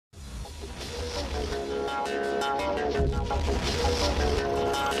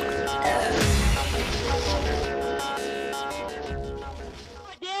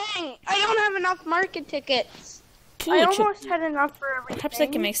Dang! I don't have enough market tickets. Cool, I almost had enough for everything. Perhaps I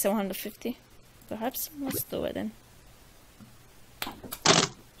can make 750. Perhaps let's do it then.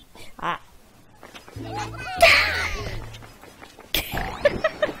 Ah.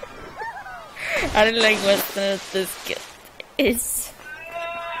 I don't like what this gift is.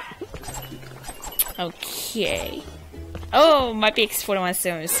 Okay. Oh, my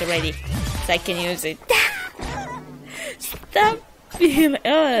PX417 is ready, so I can use it. Stop being.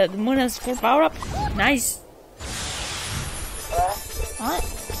 The moon has 4 power up. Nice. What?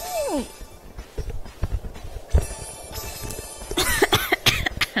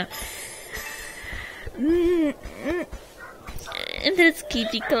 And there's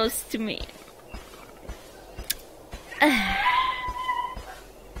Kitty close to me.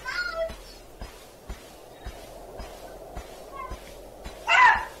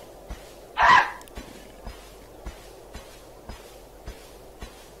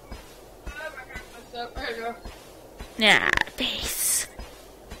 Yeah, peace.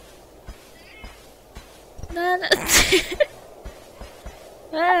 No.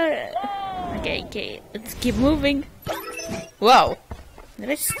 Okay, let's keep moving. Wow, did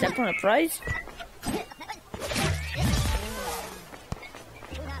I step on a prize?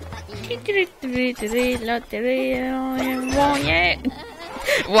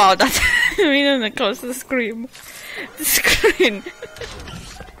 Wow, that's really close to the screen.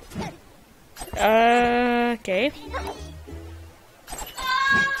 Okay.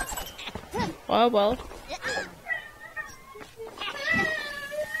 Well.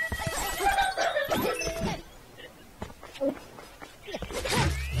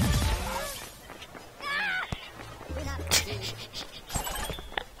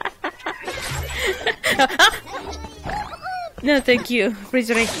 No, thank you.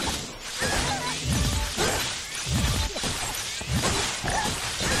 Freeze ray.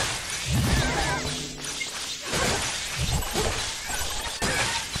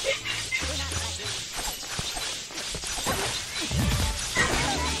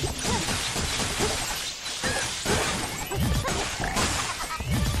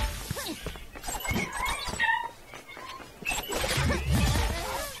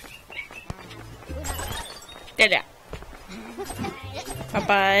 Dadah.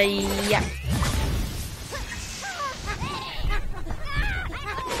 Bye-bye.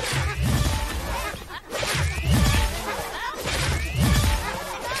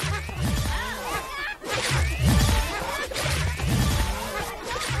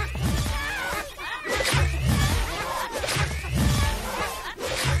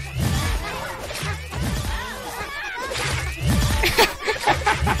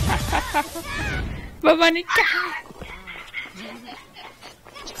 Bye-bye, Nika.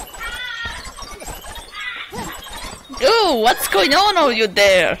 Oh, what's going on over you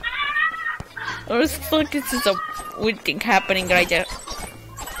there? There's like this is a weird thing happening right there.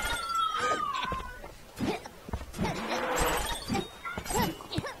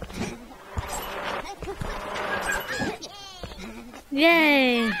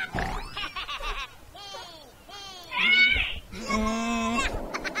 Yay!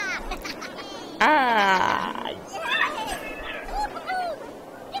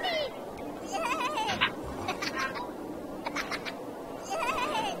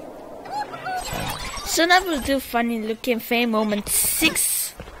 Soon I will do funny looking fame moment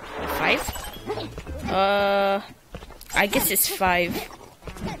 6. 5? I guess it's 5.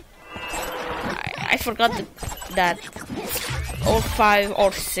 I forgot that. Or 5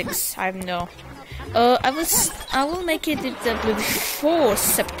 or 6, I don't know. I will make it before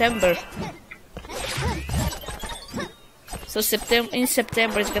September. So in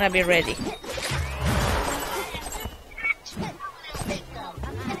September it's gonna be ready.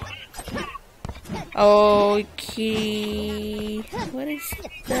 Okay. What is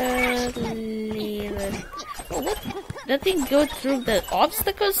the little... Oh, what? That thing go through the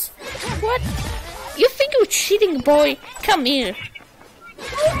obstacles? What? You think you're cheating, boy? Come here.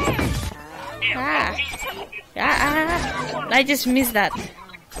 I just missed that.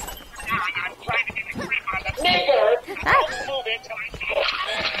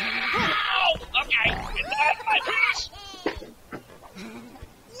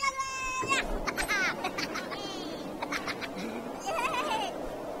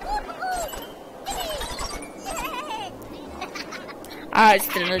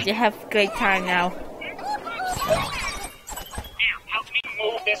 Still, you have great time now.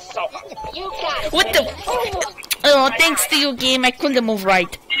 What the? Oh, thanks to you, game, I couldn't move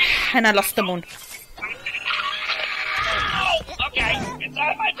right, and I lost the moon.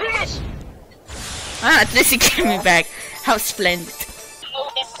 Ah, at least he gave me back. How splendid.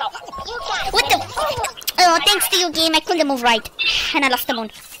 What the? Oh, thanks to you, game, I couldn't move right. And I lost the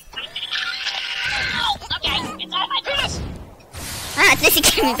moon. Ah, at least he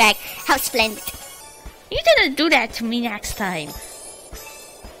gave me back. How splendid. You didn't do that to me next time.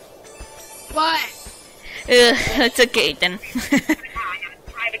 What? It's okay then.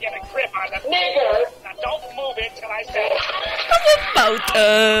 Trying to get a grip on the nigger. Now don't move it till I say. How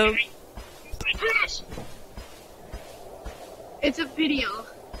about It's a video.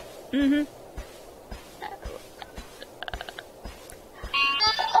 Mm-hmm.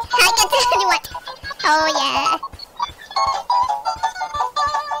 I can tell you what. Oh yeah.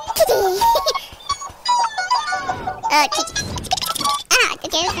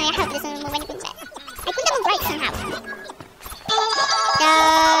 Okay, I have this move anything back. I couldn't move right somehow.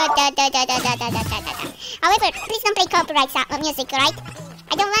 However, please don't play copyright music, right?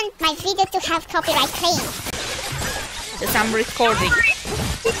 I don't want my video to have copyright claim. Yes, I'm recording.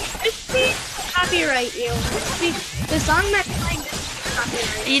 Copyright you. The song that's playing this is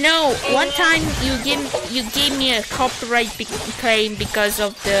copyright. You know, one time you gave me a copyright claim because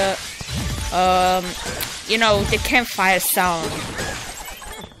of the you know, the campfire sound.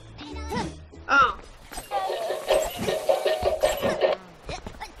 Oh.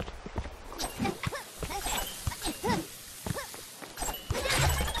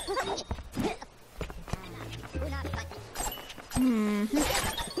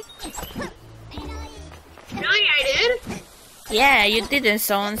 Really, I did? Yeah, you didn't,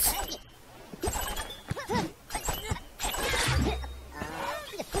 Sons.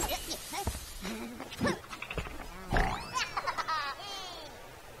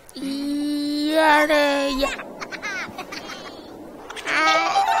 Yeah.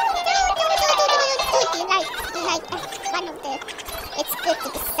 Like one of the. It's good to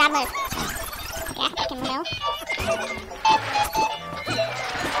be summer. Yeah, I can know.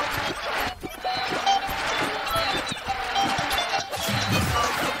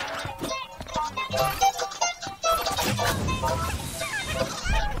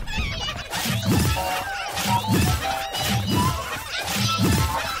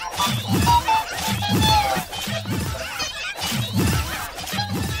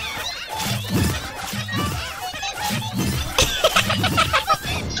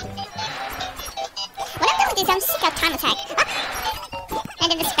 I'm sick of time attack. Ah!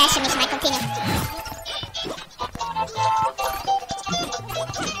 And then the special mission I continue.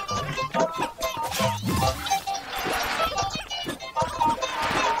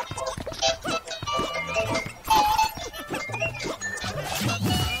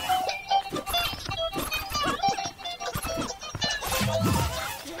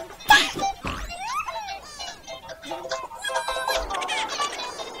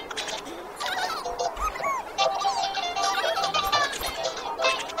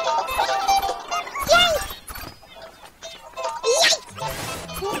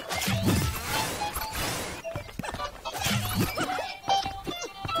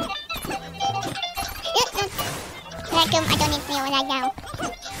 I don't need meal right now.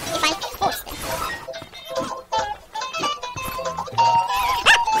 If I force them.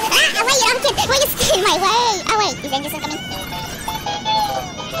 Wait, Uncle! Why are you still in my way? Oh wait, is Anderson coming?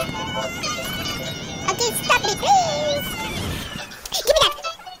 Okay, stop me, please! Give me that!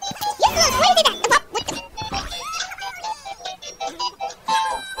 Yes, look, why did that? What the?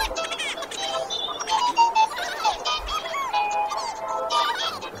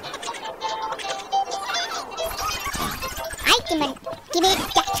 Demon, give me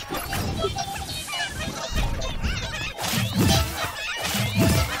that.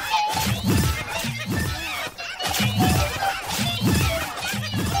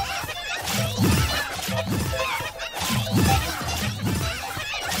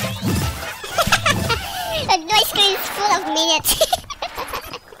 My screen is full of minutes.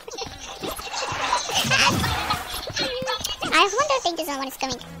 I wonder if this one is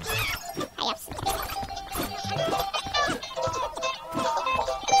coming. I have seen it.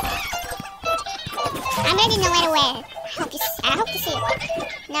 I'm ready no matter where. I hope to see it.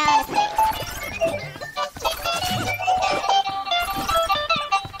 No, that's not it.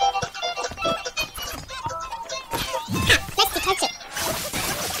 Let's touch it.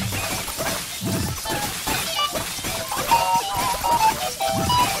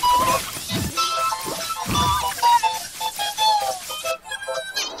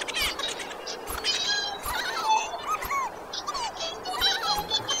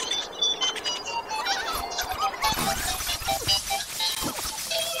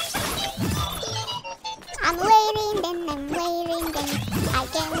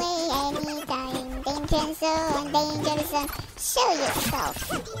 Show yourself.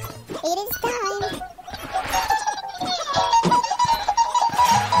 It is time.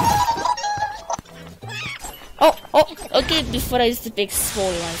 Oh, okay, before I use the big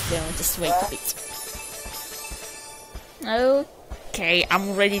sword ones, then I'll just wait a bit. Okay,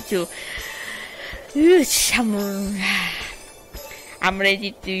 I'm ready to... I'm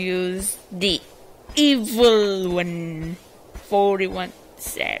ready to use the evil one.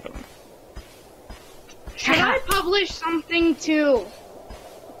 41-7. Should I publish something too?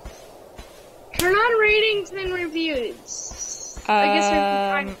 Turn on ratings and reviews. I guess I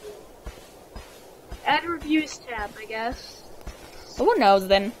can find add reviews tab, I guess. Who knows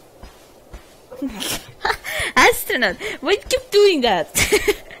then? Astronaut, why you keep doing that?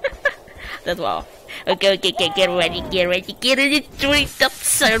 That's wow. Okay, get ready, drink that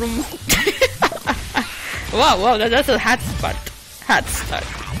serum. wow, that's a hot start.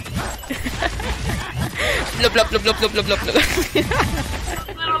 Blah blah blah blah blah blah blah blah.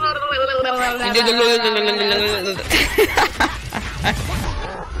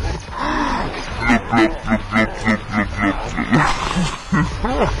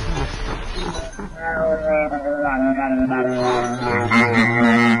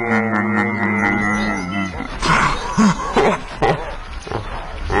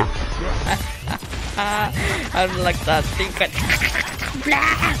 I don't like that thing.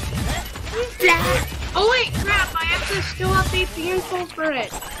 Blah! Blah! Oh wait, crap! I have to still update the info for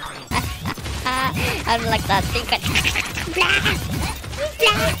it. I don't like that thing. Blah!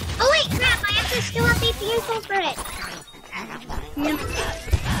 Blah! Oh wait, crap! I have to still update the info for it.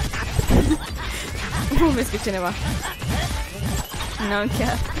 No mi piaceva. Non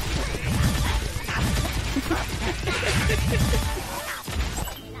chiaro.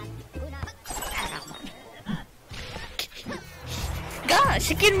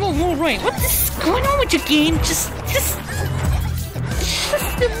 Gosh, I can't move right. What is going on with your game? Just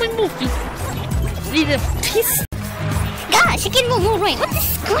let me move. Little piece. Gosh, I can't move right. What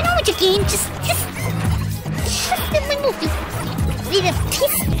is going on with your game? Just let me move. Little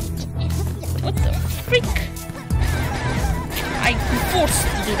piece. What the freak? I'm forced to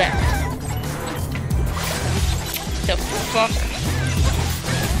do that. The fuck?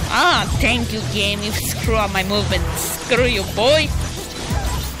 Ah, thank you, game. You screw up my movement. Screw you, boy.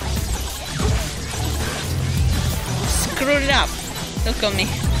 Screw it up. Look at me.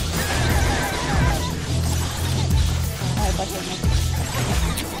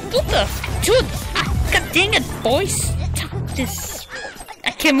 What the? Dude! Ah, god dang it, boys! Stop this.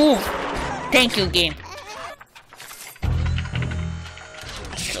 I can't move. Thank you, game.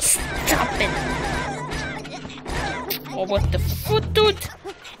 Just stop it. Oh, what the fuck, dude?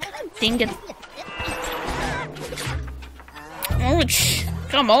 Dang it. Ouch.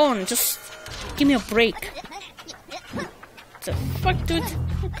 Come on, just give me a break. What the fuck, dude?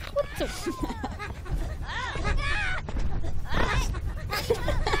 What the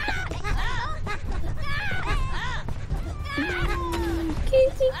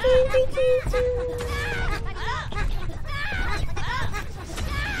Kitty.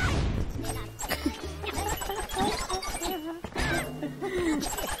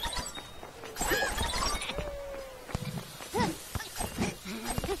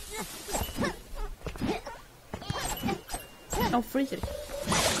 Oh, freeze it.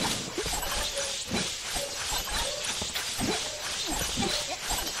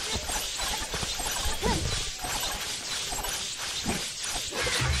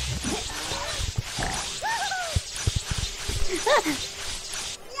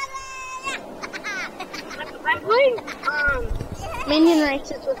 I'm playing Minion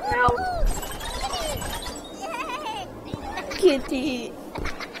races with Mel. Kitty.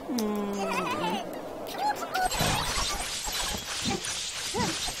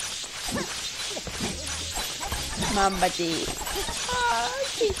 Mamba di. Oh,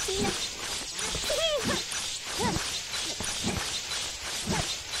 Kitty.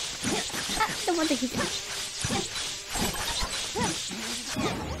 Don't want to hit it.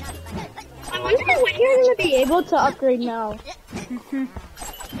 I wonder when you're gonna be able to upgrade now.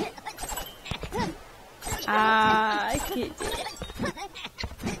 Ah, Kitty.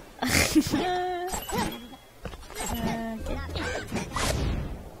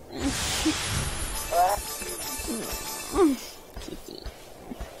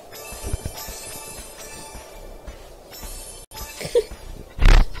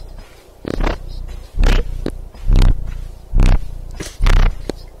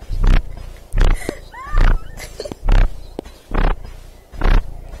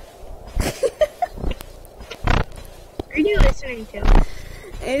 What are you listening to?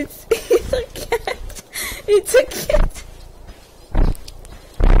 It's a cat. It's a cat.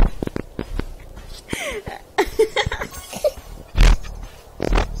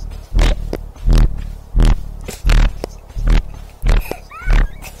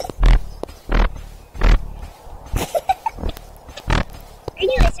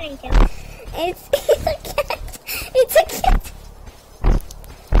 It's a cat. It's a cat.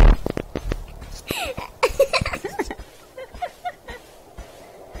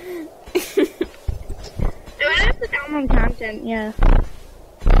 Do I have to download content? Yeah.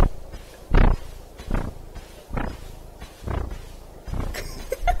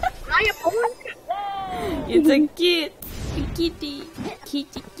 My opponent. It's a kid. A kitty.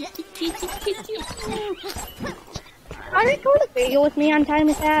 Kitty, kitty, kitty, kitty. Are you going to video with me on Time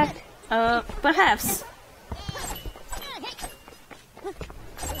Attack? Perhaps.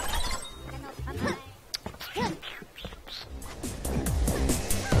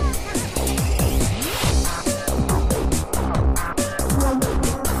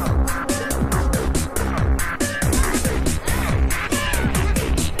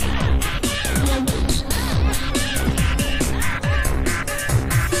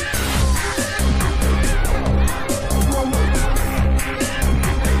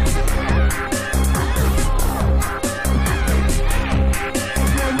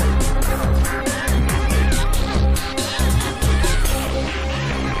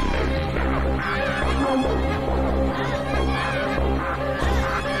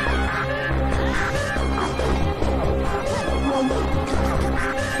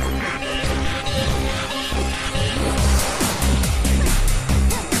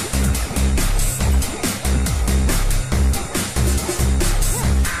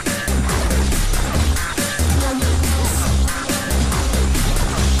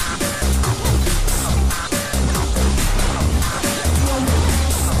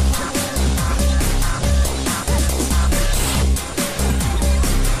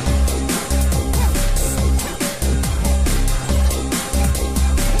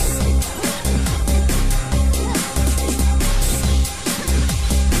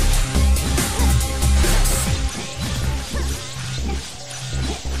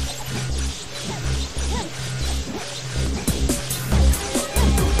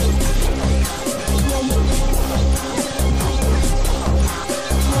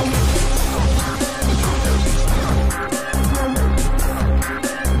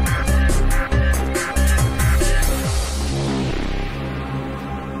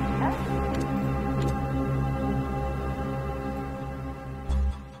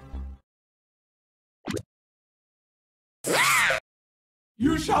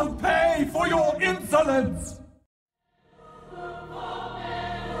 You shall pay for your insolence!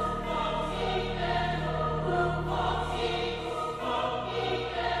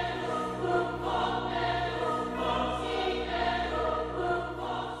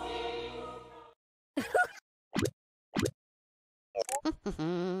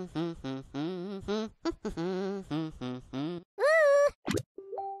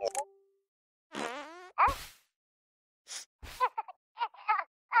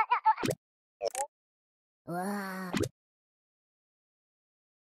 Wow.